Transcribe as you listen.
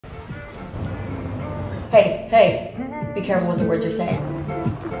Hey, be careful with the words you're saying.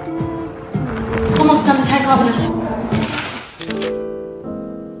 Almost done the 10 kilometers.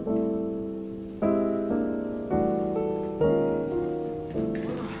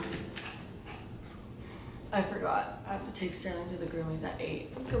 I forgot. I have to take Sterling to the groomings at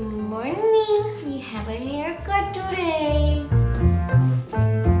 8. Good morning. We have a haircut today.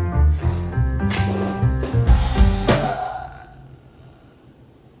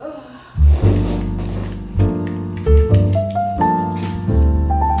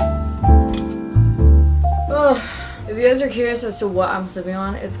 If you guys are curious as to what I'm sleeping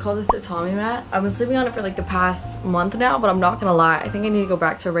on, it's called a tatami mat. I've been sleeping on it for like the past month now, but I'm not gonna lie, I think I need to go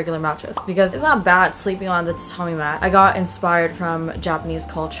back to a regular mattress because it's not bad sleeping on the tatami mat. I got inspired from Japanese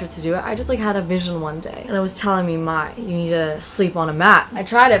culture to do it. I just like had a vision one day and it was telling me, you need to sleep on a mat. I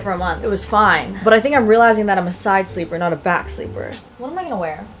tried it for a month. It was fine. But I think I'm realizing that I'm a side sleeper, not a back sleeper. What am I gonna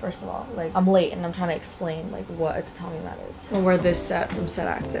wear, first of all? Like, I'm late and I'm trying to explain like what a tatami mat is. I'm gonna wear this set from Set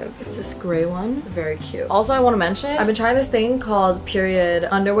Active. It's this gray one, very cute. Also, I wanna mention, I've been trying this thing called period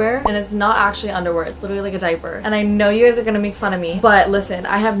underwear, and it's not actually underwear, it's literally like a diaper. And I know you guys are gonna make fun of me, but listen,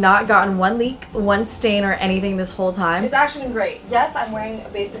 I have not gotten one leak, one stain or anything this whole time. It's actually been great. Yes, I'm wearing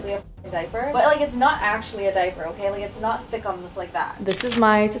basically a diaper, but like it's not actually a diaper, okay? Like it's not thick on this like that. This is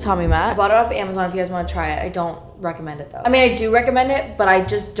my tatami mat. I bought it off Amazon if you guys want to try it. I don't recommend it though. I mean, I do recommend it, but I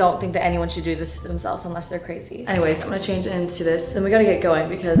just don't think that anyone should do this to themselves unless they're crazy. Anyways, I'm gonna change into this. Then we gotta get going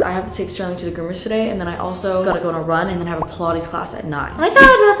because I have to take Sterling to the groomers today, and then I also gotta go on a run and then have a Pilates class at 9. Oh my god,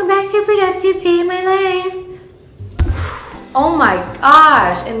 welcome back to a productive day in my life. Oh my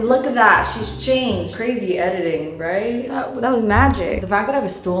gosh, and look at that, she's changed. Crazy editing, right? That was magic. The fact that I have a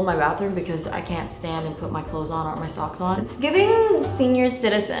stool in my bathroom because I can't stand and put my clothes on or my socks on. It's giving senior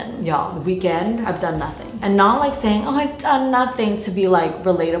citizen. Y'all, the weekend, I've done nothing. And not like saying, oh, I've done nothing to be like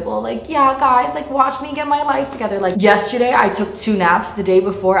relatable. Like, yeah, guys, like watch me get my life together. Like yesterday, I took 2 naps. The day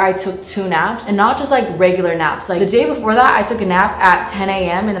before, I took 2 naps. And not just like regular naps. Like the day before that, I took a nap at 10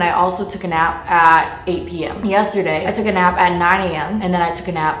 a.m. and then I also took a nap at 8 p.m. Yesterday, I took a nap at 9 a.m. and then I took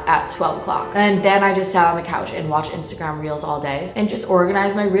a nap at 12 o'clock. And then I just sat on the couch and watched Instagram Reels all day and just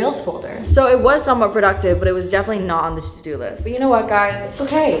organized my Reels folder. So it was somewhat productive, but it was definitely not on the to-do list. But you know what, guys? It's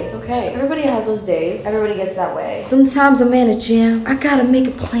okay. It's okay. Everybody has those days. Everybody gets that way. Sometimes I'm in a gym. I gotta make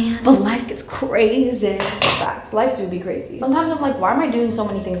a plan, but life gets crazy. Facts. Life do be crazy. Sometimes I'm like, why am I doing so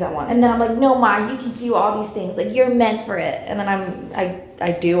many things at once? And then I'm like, no, Ma, you can do all these things. Like, you're meant for it. And then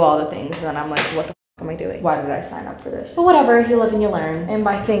I do all the things, and then I'm like, what the am I doing? Why did I sign up for this? But whatever, you live and you learn. And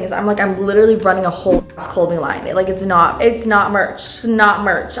by things, I'm literally running a whole clothing line. It's not merch. It's not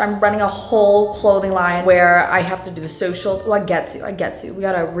merch. I'm running a whole clothing line where I have to do the socials. Well, I get to. We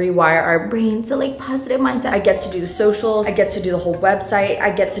gotta rewire our brain to like positive mindset. I get to do the socials. I get to do the whole website. I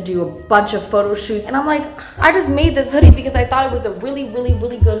get to do a bunch of photo shoots. And I'm like, I just made this hoodie because I thought it was a really, really,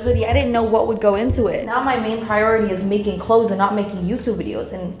 really good hoodie. I didn't know what would go into it. Now my main priority is making clothes and not making YouTube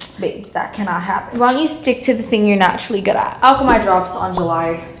videos. And babes, that cannot happen. Why don't you stick to the thing you're naturally good at? Alchemy drops on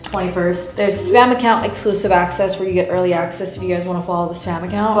July 21st. There's spam account exclusive access where you get early access if you guys want to follow the spam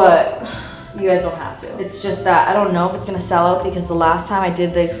account, but you guys don't have to. It's just that I don't know if it's gonna sell out because the last time I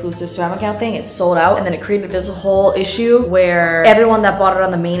did the exclusive spam account thing, it sold out, and then it created this whole issue where everyone that bought it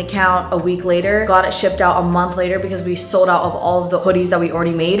on the main account a week later got it shipped out a month later because we sold out of all of the hoodies that we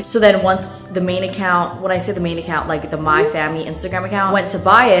already made. So then once the main account, when I say the main account, like the My Family Instagram account, went to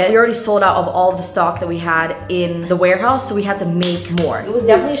buy it, we already sold out of all of the stock that we had in the warehouse, so we had to make more. It was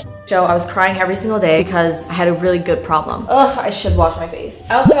definitely a show. I was crying every single day because I had a really good problem. Ugh, I should wash my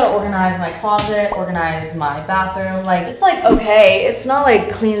face. I also gotta organize my closet, organize my bathroom. Like, it's like, okay, it's not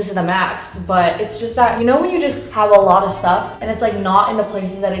like clean to the max, but it's just that, you know when you just have a lot of stuff and it's like not in the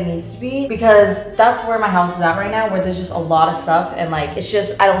places that it needs to be? Because that's where my house is at right now, where there's just a lot of stuff and like, it's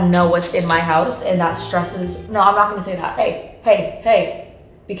just, I don't know what's in my house and that stresses, no, I'm not gonna say that. Hey.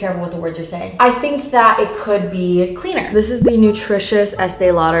 Be careful with the words you're saying. I think that it could be cleaner. This is the nutritious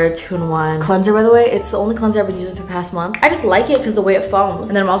Estee Lauder 2-in-1 cleanser, by the way. It's the only cleanser I've been using for the past month. I just like it because the way it foams.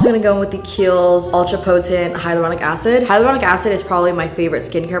 And then I'm also gonna go in with the Kiehl's Ultra Potent Hyaluronic Acid. Hyaluronic acid is probably my favorite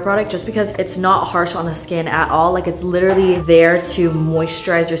skincare product just because it's not harsh on the skin at all. Like, it's literally there to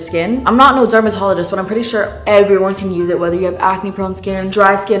moisturize your skin. I'm not no dermatologist, but I'm pretty sure everyone can use it, whether you have acne prone skin,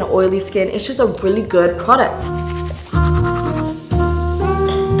 dry skin, oily skin. It's just a really good product.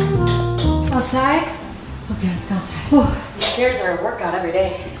 Outside? Okay, let's go outside. Whew. The stairs are a workout every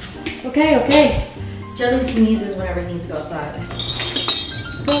day. Okay. Sterling sneezes whenever he needs to go outside.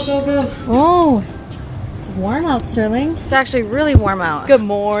 Go. Oh, it's warm out, Sterling. It's actually really warm out. Good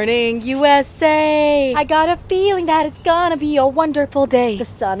morning, USA. I got a feeling that it's gonna be a wonderful day. The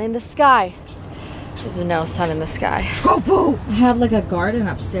sun in the sky. There's no sun in the sky. Go boo! I have like a garden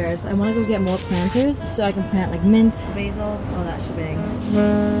upstairs. I want to go get more planters so I can plant like mint, basil, all that shebang.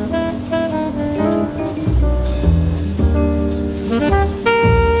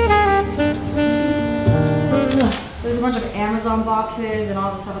 There's a bunch of Amazon boxes and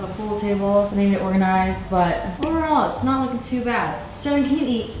all the stuff on the pool table. I need to organize, but overall, it's not looking too bad. Sterling, can you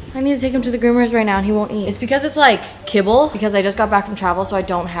eat? I need to take him to the groomers right now and he won't eat. It's because it's like kibble, because I just got back from travel, so I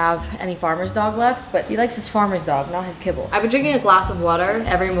don't have any farmer's dog left, but he likes his farmer's dog, not his kibble. I've been drinking a glass of water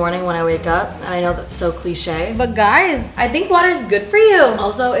every morning when I wake up, and I know that's so cliche, but guys, I think water is good for you.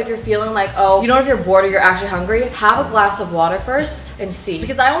 Also, if you're feeling like, oh, you don't know if you're bored or you're actually hungry, have a glass of water first and see.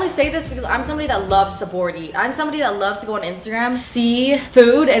 Because I only say this because I'm somebody that loves to bored eat. I'm somebody that loves to go on Instagram, see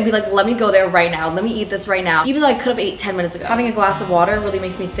food, and be like, let me go there right now. Let me eat this right now. Even though I could have ate 10 minutes ago. Having a glass of water really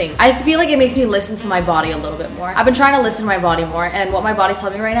makes me think. I feel like it makes me listen to my body a little bit more. I've been trying to listen to my body more, and what my body's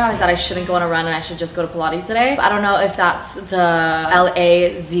telling me right now is that I shouldn't go on a run and I should just go to Pilates today. But I don't know if that's the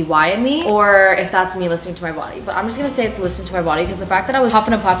L-A-Z-Y in me or if that's me listening to my body. But I'm just gonna say it's listening to my body because the fact that I was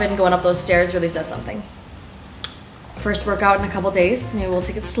huffing and puffing going up those stairs really says something. First workout in a couple days. Maybe we'll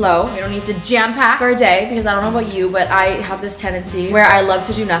take it slow. We don't need to jam pack our day because I don't know about you, but I have this tendency where I love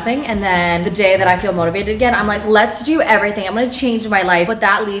to do nothing, and then the day that I feel motivated again, I'm like, let's do everything. I'm gonna change my life, but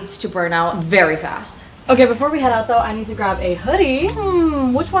that leads to burnout very fast. Okay, before we head out though, I need to grab a hoodie.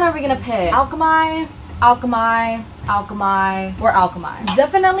 Which one are we gonna pick? Alchemy, Alchemy, Alchemy, or Alchemy?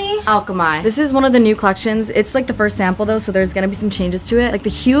 Definitely Alchemy. This is one of the new collections. It's like the first sample though, so there's gonna be some changes to it. Like the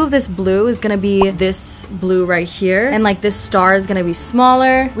hue of this blue is gonna be this blue right here, and like this star is gonna be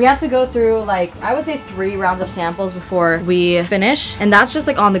smaller. We have to go through like, I would say 3 rounds of samples before we finish, and that's just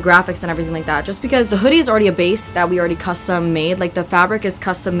like on the graphics and everything like that, just because the hoodie is already a base that we already custom made. Like the fabric is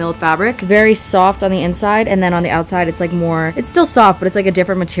custom milled fabric. It's very soft on the inside, and then on the outside it's like more, it's still soft, but it's like a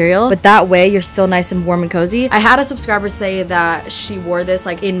different material, but that way you're still nice and warm and cozy. I had a subscriber say that she wore this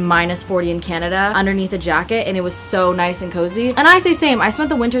like in -40 in Canada underneath a jacket, and it was so nice and cozy. And I say same. I spent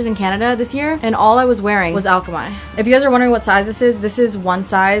the winters in Canada this year, and all I was wearing was Alchemy. If you guys are wondering what size this is one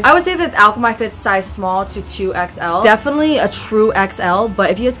size. I would say that Alchemy fits size small to 2XL. Definitely a true XL, but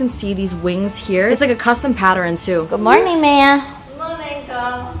if you guys can see these wings here, it's like a custom pattern too. Good morning, Maya.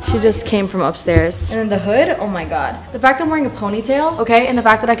 She just came from upstairs. And then the hood, oh my god. The fact that I'm wearing a ponytail, okay, and the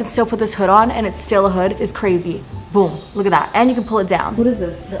fact that I can still put this hood on and it's still a hood is crazy. Boom, look at that. And you can pull it down. What is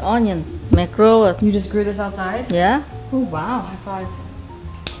this? The onion. Macro. You just grew this outside? Yeah. Oh wow, high five.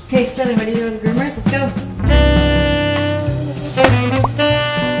 Okay, Sterling, ready to go to the groomers? Let's go.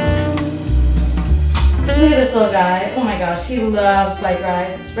 Look at this little guy. Oh my gosh, he loves bike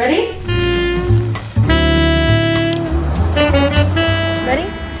rides. Ready? Ready?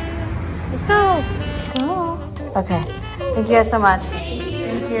 Let's go. Oh. Okay. Thank you guys so much.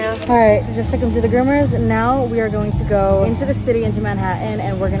 Thank you. All right, just took him to the groomers. Now we are going to go into the city, into Manhattan,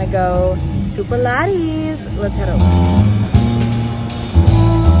 and we're gonna go to Pilates. Let's head over.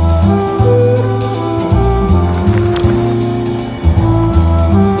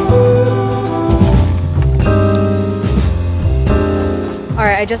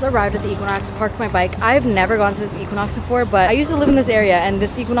 Alright, I just arrived at the Equinox, parked my bike. I've never gone to this Equinox before, but I used to live in this area, and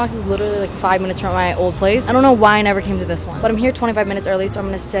this Equinox is literally like 5 minutes from my old place. I don't know why I never came to this one, but I'm here 25 minutes early, so I'm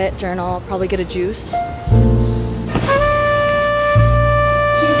gonna sit, journal, probably get a juice.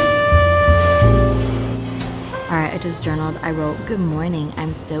 Alright, I just journaled. I wrote, good morning.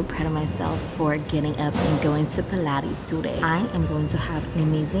 I'm so proud of myself for getting up and going to Pilates today. I am going to have an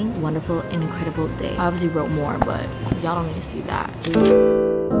amazing, wonderful, and incredible day. I obviously wrote more, but y'all don't need to see that.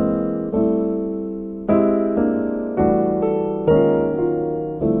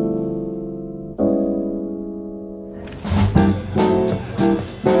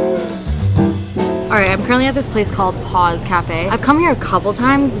 Alright, I'm currently at this place called Pause Cafe. I've come here a couple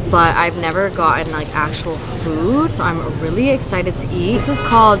times, but I've never gotten like actual food, so I'm really excited to eat. This is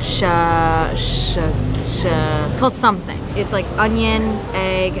called it's called something. It's like onion,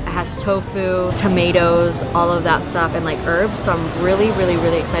 egg, it has tofu, tomatoes, all of that stuff, and like herbs, so I'm really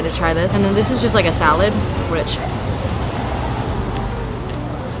excited to try this. And then this is just like a salad, which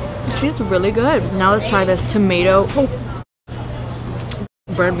she's really good. Now let's try this tomato. Oh.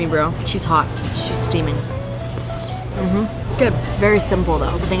 Burned me, bro. She's hot. She's steaming. It's good. It's very simple though.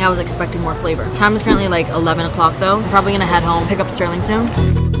 I think I was expecting more flavor. Time is currently like 11 o'clock though. I'm probably gonna head home, pick up Sterling soon.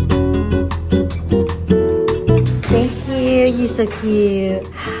 Thank you. You're so cute.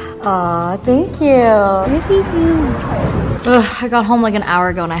 Aw, thank you. Look at you. Ugh, I got home like an hour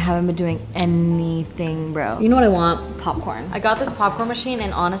ago and I haven't been doing anything, bro. You know what I want? Popcorn. I got this popcorn machine,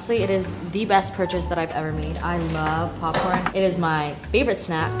 and honestly, it is the best purchase that I've ever made. I love popcorn. It is my favorite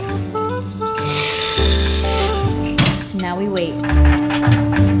snack. Now we wait.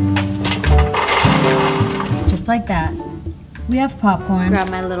 Just like that. We have popcorn. Grab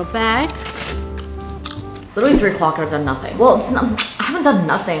my little bag. It's literally 3 o'clock and I've done nothing. Well, it's not, I haven't done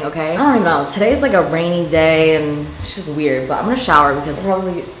nothing, okay? I don't even know. Today's like a rainy day and it's just weird, but I'm gonna shower because I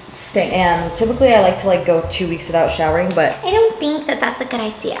probably stink. And typically I like to like go 2 weeks without showering, but I don't think that that's a good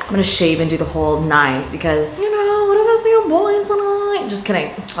idea. I'm gonna shave and do the whole 9s because, you know, what if I see a boy tonight? Just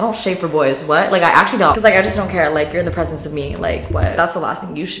kidding. I don't shave for boys. What? Like, I actually don't. Because, like, I just don't care. Like, you're in the presence of me. Like, what? That's the last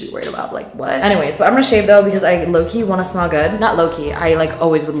thing you should be worried about. Like, what? Anyways, but I'm gonna shave, though, because I low-key want to smell good. Not low-key. I, like,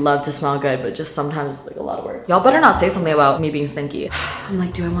 always would love to smell good, but just sometimes it's, like, a lot of work. Y'all better not say something about me being stinky. I'm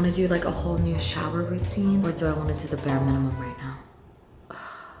like, do I want to do, like, a whole new shower routine? Or do I want to do the bare minimum right now?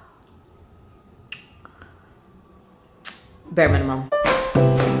 Bare minimum.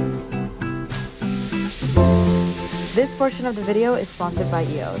 This portion of the video is sponsored by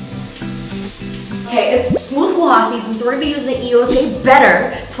EOS. Okay, it's smooth glossy, so we're gonna be using the EOS Shea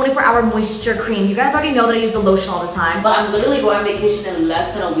Better 24-hour moisture cream. You guys already know that I use the lotion all the time, but I'm literally going on vacation in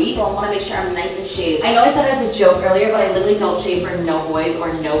less than a week, so I wanna make sure I'm nice and shaved. I know I said it as a joke earlier, but I literally don't shave for no boys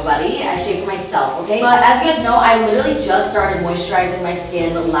or nobody. I shave for myself, okay? But as you guys know, I literally just started moisturizing my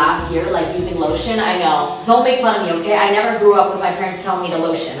skin last year, like using lotion. I know. Don't make fun of me, okay? I never grew up with my parents telling me to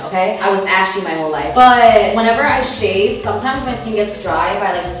lotion, okay? I was ashy my whole life. But whenever I shave, sometimes my skin gets dry if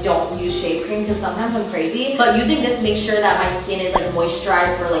I like don't use shave cream, because sometimes I'm crazy. But using this makes sure that my skin is like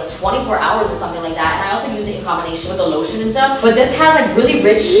moisturized for like 24 hours or something like that. And I also use it in combination with the lotion and stuff. But this has like really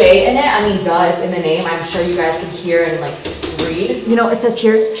rich shea in it. I mean, duh, it's in the name. I'm sure you guys can hear and like read. You know, it says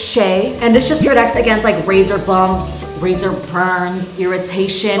here, shea. And this just protects against like razor bumps, razor burns,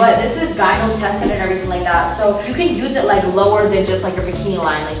 irritation. But this is gyno tested and everything like that. So you can use it like lower than just like your bikini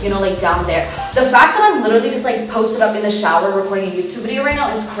line, like, you know, like down there. The fact that I'm literally just like posted up in the shower recording a YouTube video right now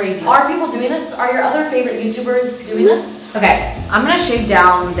is crazy. Are people doing this? Are your other favorite YouTubers doing this? Okay, I'm gonna shave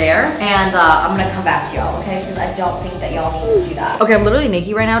down there and I'm gonna come back to y'all, okay? Because I don't think that y'all need to see that. Okay, I'm literally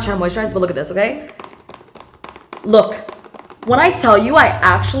naked right now trying to moisturize, but look at this, okay? Look. When I tell you, I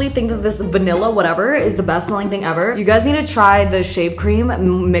actually think that this vanilla whatever is the best smelling thing ever. You guys need to try the shave cream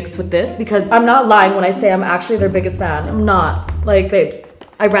mixed with this, because I'm not lying when I say I'm actually their biggest fan. I'm not. Like, babes,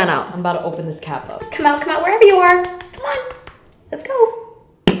 I ran out. I'm about to open this cap up. Come out, wherever you are. Come on, let's go.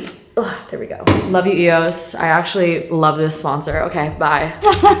 Ugh, there we go. Love you, EOS. I actually love this sponsor. Okay, bye.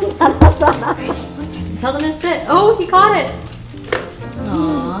 Tell them to sit. Oh, he caught it.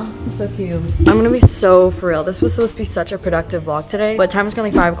 Aww, it's so cute. I'm gonna be so for real. This was supposed to be such a productive vlog today, but time is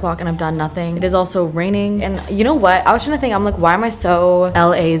currently 5 o'clock and I've done nothing. It is also raining, and you know what? I was trying to think, I'm like, why am I so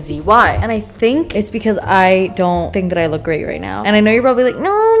lazy? And I think it's because I don't think that I look great right now. And I know you're probably like,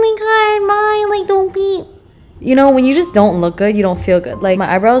 no, oh my god, bye, like, don't be. You know, when you just don't look good, you don't feel good. Like,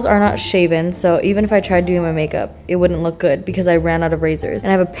 my eyebrows are not shaven, so even if I tried doing my makeup, it wouldn't look good because I ran out of razors.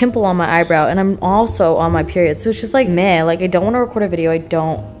 And I have a pimple on my eyebrow, and I'm also on my period. So it's just like, meh, like, I don't want to record a video. I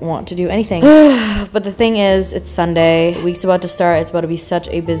don't want to do anything. But the thing is, it's Sunday. The week's about to start. It's about to be such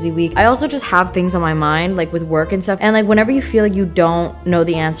a busy week. I also just have things on my mind, like with work and stuff. And like, whenever you feel like you don't know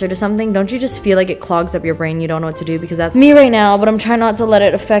the answer to something, don't you just feel like it clogs up your brain? You don't know what to do, because that's me right now. But I'm trying not to let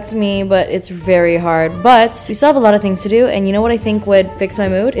it affect me, but it's very hard. But we still have a lot of things to do, and you know what I think would fix my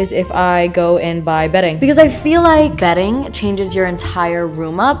mood is if I go and buy bedding, because I feel like bedding changes your entire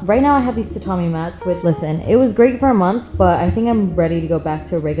room up. Right now I have these tatami mats, which, listen, it was great for a month, but I think I'm ready to go back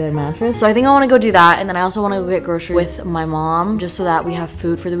to a regular mattress. So I think I want to go do that, and then I also want to go get groceries with my mom, just so that we have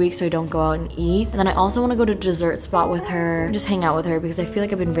food for the week so I don't go out and eat. And then I also want to go to a dessert spot with her, just hang out with her, because I feel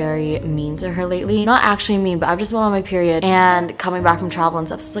like I've been very mean to her lately. Not actually mean, but I've just been on my period and coming back from travel and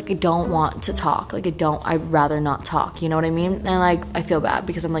stuff, so it's like I don't want to talk. Like, I'd rather not talk, you know what I mean? And like, I feel bad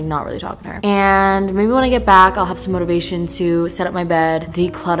because I'm like not really talking to her. And maybe when I get back, I'll have some motivation to set up my bed,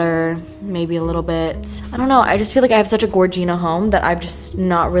 declutter, maybe a little bit. I don't know, I just feel like I have such a Gorgina home that I've just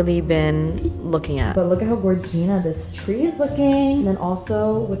not really been looking at. But look at how Gorgina this tree is looking. And then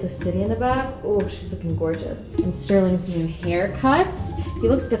also with the city in the back, oh, she's looking gorgeous. And Sterling's new haircut. He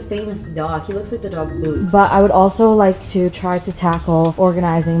looks like a famous dog. He looks like the dog Boo. But I would also like to try to tackle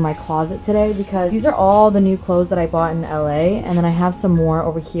organizing my closet today, because these are all the new clothes that I bought in LA, and then I have some more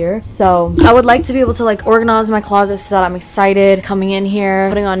over here. So I would like to be able to like organize my closet so that I'm excited coming in here,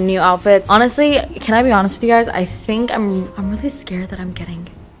 putting on new outfits. Honestly, can I be honest with you guys? I think I'm really scared that I'm getting,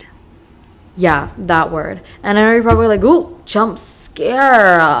 yeah, that word. And I know you're probably like, ooh, jump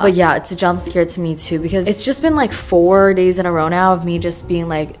scare. But yeah, it's a jump scare to me too, because it's just been like 4 days in a row now of me just being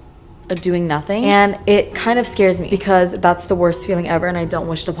like doing nothing, and it kind of scares me because that's the worst feeling ever and I don't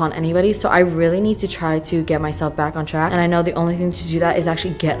wish it upon anybody. So I really need to try to get myself back on track, and I know the only thing to do that is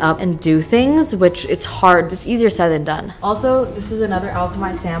actually get up and do things, which it's hard. It's easier said than done. Also, this is another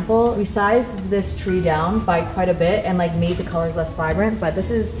alchemized sample. We sized this tree down by quite a bit and like made the colors less vibrant, but this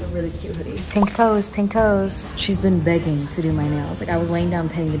is a really cute hoodie. Pink toes, pink toes. She's been begging to do my nails. Like I was laying down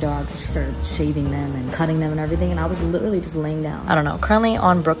petting the dogs and she started shaving them and cutting them and everything, and I was literally just laying down. I don't know. Currently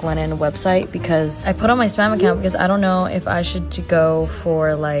on Brooklinen website because I put on my spam account because I don't know if I should go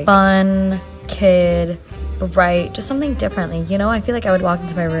for like fun, kid, right, just something differently, you know? I feel like I would walk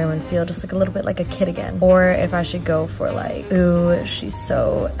into my room and feel just like a little bit like a kid again. Or if I should go for like, ooh, she's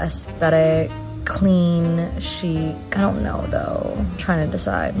so aesthetic, clean, chic. I don't know though. I'm trying to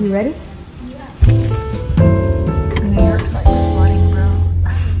decide. You ready? Yeah. New York's like flooding,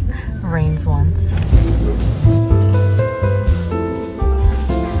 bro. Rains once.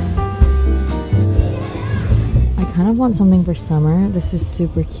 I kind of want something for summer. This is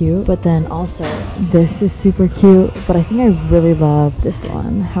super cute, but then also this is super cute, but I think I really love this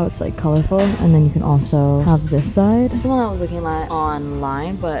one, how it's like colorful, and then you can also have this side. This is the one I was looking at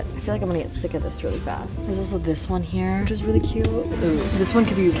online, but I feel like I'm gonna get sick of this really fast. There's also this one here, which is really cute. Ooh, this one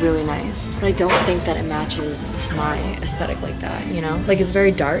could be really nice, but I don't think that it matches my aesthetic like that, you know? Like it's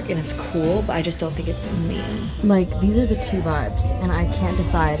very dark and it's cool, but I just don't think it's me. Like these are the two vibes and I can't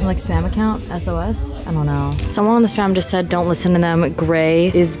decide. Like spam account, SOS, I don't know. Someone on the spam just said don't listen to them.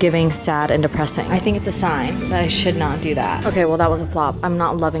 Gray is giving sad and depressing. I think it's a sign that I should not do that. Okay, well that was a flop. I'm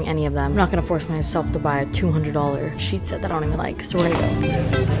not loving any of them. I'm not gonna force myself to buy a $200 sheet set that I don't even like, so we're gonna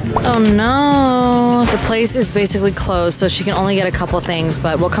go. Oh no. The place is basically closed, so she can only get a couple things,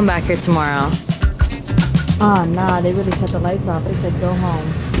 but we'll come back here tomorrow. Oh nah, they really shut the lights off. They said go home.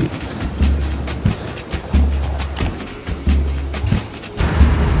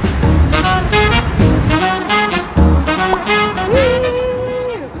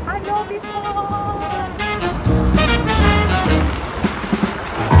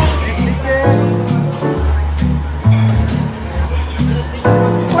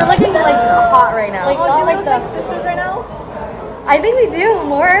 Sisters right now? I think we do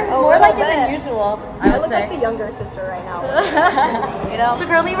more like it than usual. I look like the younger sister right now. You know? So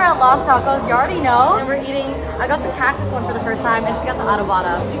currently we're at Lost Tacos. You already know. And we're eating. I got this cactus one for the first time, and she got the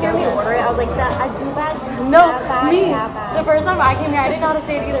adobada. Did you hear me order it? I was like, that I do bad. No, me. The first time I came here, I didn't know how to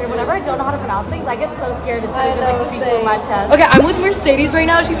say it either. Whenever I don't know how to pronounce things, I get so scared instead of just like speaking with my chest. Okay, I'm with Mercedes right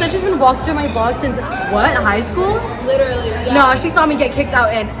now. She said she's been walking through my vlog since what? High school? Literally. Yeah. No, she saw me get kicked out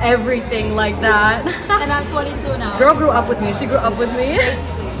and everything like that. And I'm 22 now. Girl grew up with me. She grew up with me.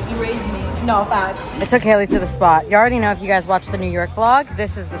 Basically, you raised me. No, facts. I took Haley to the spot. You already know if you guys watch the New York vlog,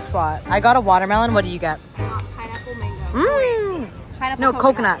 this is the spot. I got a watermelon. What do you get? Pineapple mango. Mmm. Pineapple No,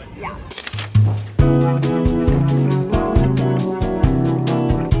 coconut. Yeah.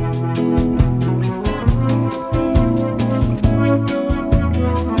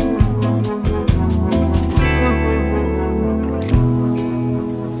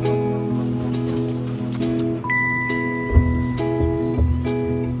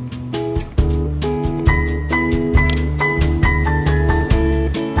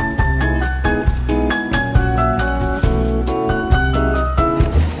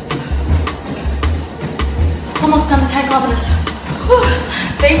 Almost done the 10 kilometers. Whew.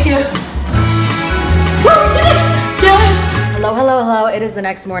 Thank you. Woo, we did it! Yes! Hello, hello, hello. It is the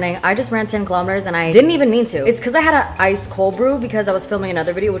next morning. I just ran 10 kilometers and I didn't even mean to. It's because I had an ice cold brew because I was filming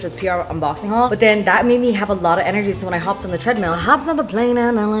another video, which was PR unboxing haul. But then that made me have a lot of energy. So when I hopped on the treadmill, I hopped on the plane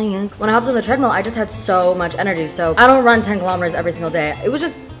and LAX. When I hopped on the treadmill, I just had so much energy. So I don't run 10 kilometers every single day. It was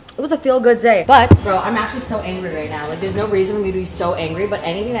a feel-good day. But, bro, I'm actually so angry right now. Like, there's no reason for me to be so angry, but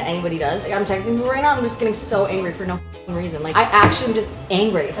anything that anybody does, like, I'm texting people right now, I'm just getting so angry for no reason. Like, I actually am just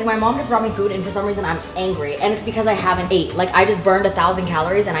angry. Like, my mom just brought me food, and for some reason, I'm angry. And it's because I haven't ate. Like, I just burned 1,000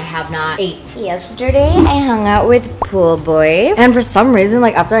 calories, and I have not ate. Yesterday, I hung out with Pool Boy. And for some reason,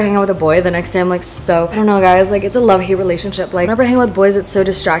 like, after I hang out with a boy, the next day I'm like, so, I don't know, guys, like, it's a love-hate relationship. Like, whenever I hang out with boys, it's so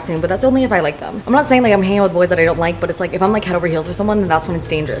distracting, but that's only if I like them. I'm not saying, like, I'm hanging out with boys that I don't like, but it's like, if I'm, like, head over heels for someone, then that's when it's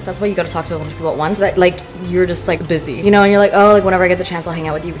dangerous. That's why you gotta talk to a bunch of people at once, so that, like, you're just, like, busy. You know, and you're like, oh, like, whenever I get the chance, I'll hang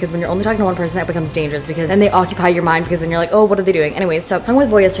out with you, because when you're only talking to one person, that becomes dangerous, because then they occupy your mind, because then you're like, oh, what are they doing? Anyways, so I hung with a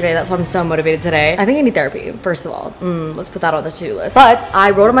boy yesterday, that's why I'm so motivated today. I think I need therapy, first of all. Let's put that on the to-do list. But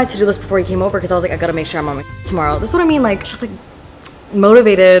I wrote on my to-do list before he came over, because I was like, I gotta make sure I'm on my tomorrow. This is what I mean, like, just like,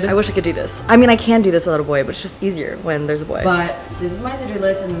 motivated. I wish I could do this. I mean, I can do this without a boy, but it's just easier when there's a boy. But this is my to-do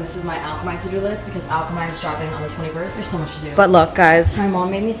list, and then this is my Alchemy to-do list because Alchemy is dropping on the 21st. There's so much to do. But look, guys, my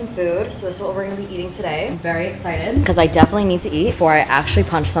mom made me some food, so this is what we're gonna be eating today. I'm very excited because I definitely need to eat before I actually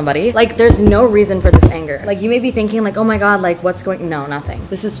punch somebody. Like, there's no reason for this anger. Like, you may be thinking like, oh my God, like what's going, no, nothing.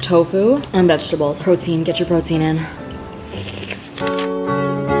 This is tofu and vegetables. Protein, get your protein in.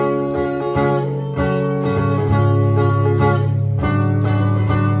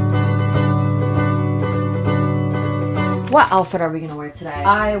 What outfit are we gonna wear today?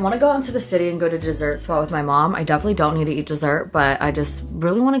 I want to go into the city and go to a dessert spot with my mom. I definitely don't need to eat dessert, but I just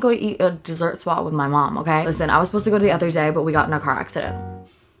really want to go eat a dessert spot with my mom, okay? Listen, I was supposed to go the other day, but we got in a car accident.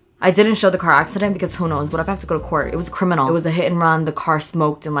 I didn't show the car accident because who knows, what if I have to go to court? It was criminal. It was a hit and run, the car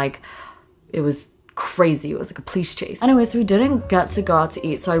smoked, and like, it was crazy. It was like a police chase. Anyway, so we didn't get to go out to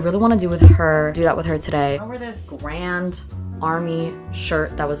eat, so I really want to do that with her today. I wear this Grand Army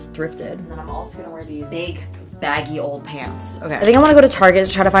shirt that was thrifted, and then I'm also gonna wear these big baggy old pants. Okay, I think I want to go to Target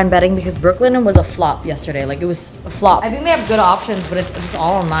to try to find bedding because Brooklyn was a flop yesterday. Like, it was a flop. I think they have good options, but it's just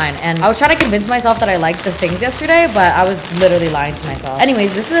all online. And I was trying to convince myself that I liked the things yesterday, but I was literally lying to myself.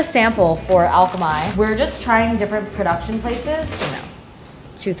 Anyways, this is a sample for Alchemy. We're just trying different production places. No.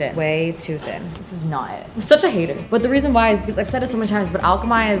 Too thin. Way too thin. This is not it. I'm such a hater. But the reason why is because I've said it so many times, but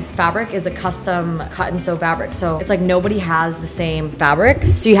Alchemy's fabric is a custom cut and sew fabric. So it's like nobody has the same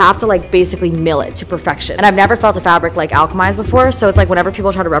fabric. So you have to like basically mill it to perfection. And I've never felt a fabric like Alchemy's before. So it's like whenever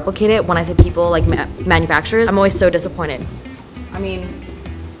people try to replicate it, when I say people like manufacturers, I'm always so disappointed. I mean,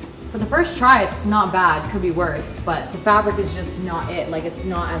 for the first try, it's not bad, could be worse, but the fabric is just not it. Like, it's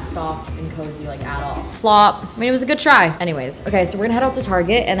not as soft and cozy, like, at all. Flop. I mean, it was a good try. Anyways, okay, so we're gonna head out to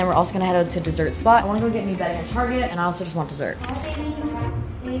Target, and then we're also gonna head out to a dessert spot. I wanna go get me bedding at Target, and I also just want dessert. Hi, babies.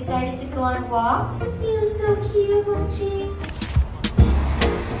 We decided to go on walks. You're so cute, Mochi.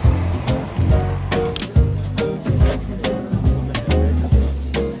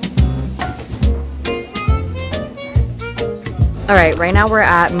 All right, right now we're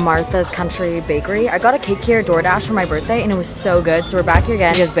at Martha's Country Bakery. I got a cake here, DoorDash, for my birthday, and it was so good. So we're back here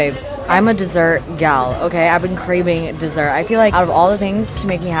again. Because, babes, I'm a dessert gal, okay? I've been craving dessert. I feel like out of all the things to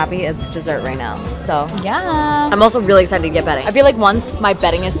make me happy, it's dessert right now. So, yeah. I'm also really excited to get bedding. I feel like once my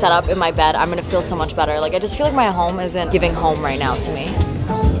bedding is set up in my bed, I'm gonna feel so much better. Like, I just feel like my home isn't giving home right now to me.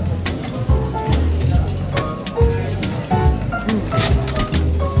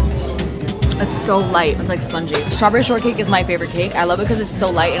 It's so light. It's like spongy. Strawberry shortcake is my favorite cake. I love it because it's so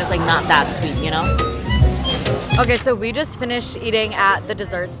light and it's like not that sweet, you know? Okay, so we just finished eating at the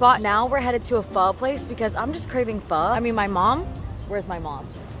dessert spot. Now we're headed to a pho place because I'm just craving pho. I mean, my mom, where's my mom?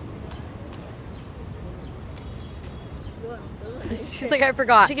 She's like, I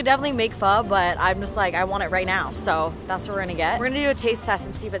forgot. She could definitely make pho, but I'm just like, I want it right now. So that's what we're gonna get. We're gonna do a taste test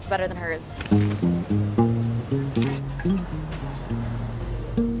and see if it's better than hers.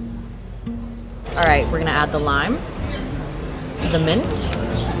 All right, we're gonna add the lime, the mint.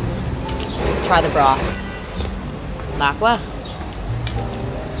 Let's try the broth. Lakwa.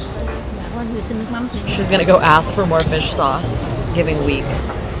 She's gonna go ask for more fish sauce. Giving week.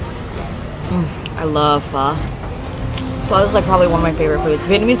 I love pho. Pho is like probably one of my favorite foods.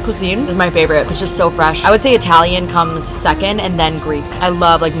 Vietnamese cuisine is my favorite. It's just so fresh. I would say Italian comes second and then Greek. I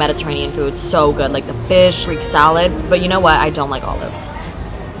love like Mediterranean food. So good, like the fish, Greek salad. But you know what? I don't like olives.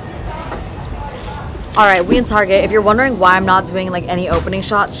 All right, we in Target. If you're wondering why I'm not doing like any opening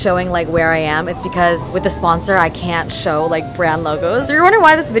shots showing like where I am, it's because with the sponsor, I can't show like brand logos. So you're wondering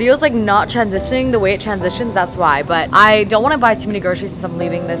why this video is like not transitioning the way it transitions, that's why. But I don't want to buy too many groceries since I'm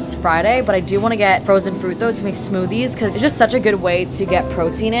leaving this Friday, but I do want to get frozen fruit though to make smoothies because it's just such a good way to get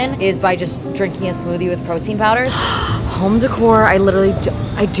protein in is by just drinking a smoothie with protein powders. Home decor, I literally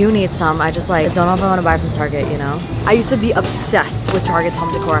I do need some. I just like, I don't know if I want to buy from Target, you know? I used to be obsessed with Target's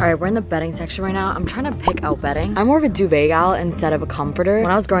home decor. All right, we're in the bedding section right now. I'm trying to pick out bedding. I'm more of a duvet gal instead of a comforter.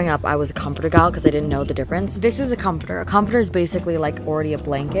 When I was growing up, I was a comforter gal because I didn't know the difference. This is a comforter. A comforter is basically like already a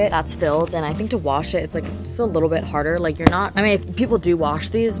blanket that's filled, and I think to wash it, it's like just a little bit harder. Like you're not, I mean, people do wash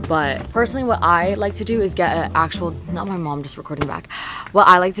these, but personally what I like to do is get an actual, not my mom just recording back. What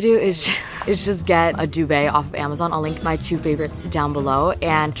I like to do is just get a duvet off of Amazon. I'll link my 2 favorites down below.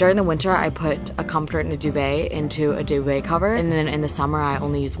 And during the winter, I put a comforter and a duvet into a duvet cover. And then in the summer, I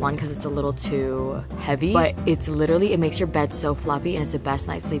only use one because it's a little too heavy. But it's literally, it makes your bed so fluffy and it's the best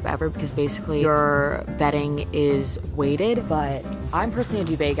night's sleep ever because basically your bedding is weighted. But I'm personally a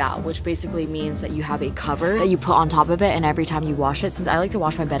duvet gal, which basically means that you have a cover that you put on top of it, and every time you wash it, since I like to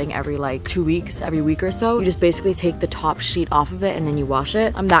wash my bedding every like 2 weeks, every week or so, you just basically take the top sheet off of it and then you wash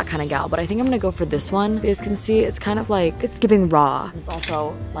it. I'm that kind of gal, but I think think I'm gonna go for this one. You guys can see it's kind of like, it's giving raw. It's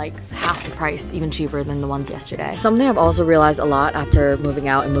also like half the price, even cheaper than the ones yesterday. Something I've also realized a lot after moving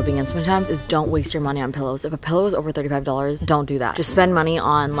out and moving in sometimes is don't waste your money on pillows. If a pillow is over $35, don't do that. Just spend money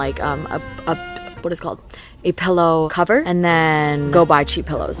on like what is it called? A pillow cover, and then go buy cheap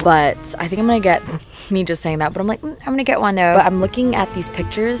pillows. But I think I'm gonna get, me just saying that, but I'm like, I'm gonna get one though. But I'm looking at these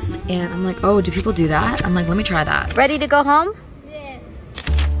pictures and I'm like, oh, do people do that? I'm like, let me try that. Ready to go home? Yes.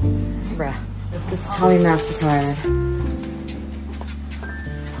 Bruh. Let's tell me Matt's tired.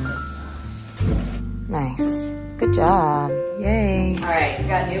 Nice. Good job. Yay. All right, we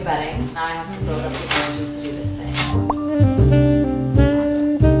got new bedding. Now I have to build up the energy to do this thing.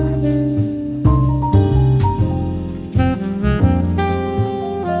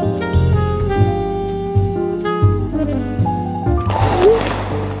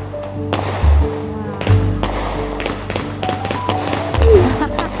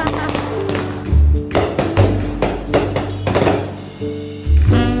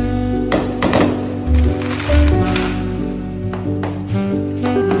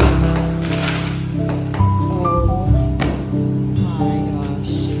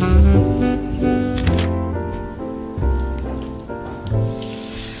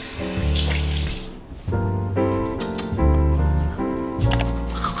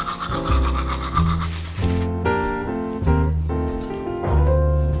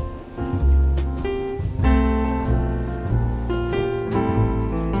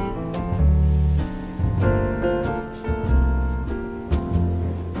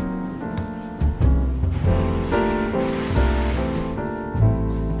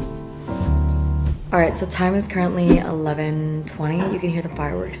 Alright, so time is currently 11:20. You can hear the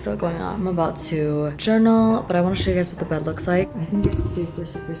fireworks still going off. I'm about to journal, but I want to show you guys what the bed looks like. I think it's super,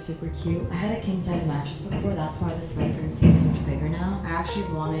 super, super cute. I had a king-size mattress before. That's why this bedroom seems so much bigger now. I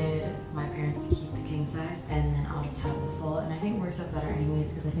actually wanted my parents to keep the king size, and then I'll just have the full. And I think it works out better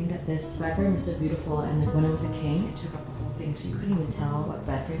anyways, because I think that this bedroom is so beautiful, and like when it was a king, it took up the whole thing, so you couldn't even tell what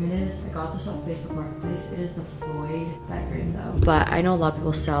bed frame it is. I got this off Facebook Marketplace. It is the Floyd bed frame though. But I know a lot of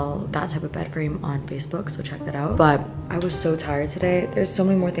people sell that type of bed frame on Facebook, so check that out. But I was so tired today. There's so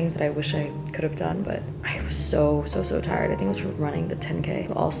many more things that I wish I could have done, but I was so tired. I think it was from running the 10K,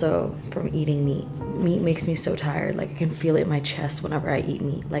 but also from eating meat. Meat makes me so tired. Like I can feel it in my chest whenever I eat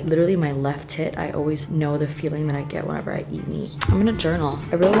meat. Like literally my left tit, I always know the feeling that I get whenever I eat meat. I'm gonna journal.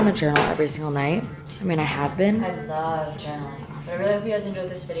 I really want to journal every single night. I mean, I have been. I love journaling. But I really hope you guys enjoyed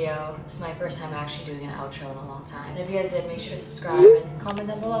this video. It's my first time actually doing an outro in a long time. And if you guys did, make sure to subscribe and comment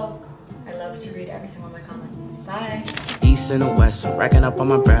down below. I love to read every single one of my comments. Bye. East and the west, I'm racking up on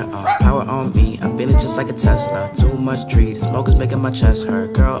my bread. Power on me, I'm feeling just like a Tesla. Too much tree, the smoke is making my chest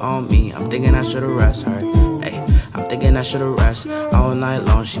hurt. Girl on me, I'm thinking I should've rest her. Hey, I'm thinking I should've rest all night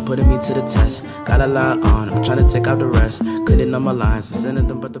long. She putting me to the test. Got a lot on, I'm trying to take out the rest. Couldn't know my lines, I'm sending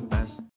them but the best.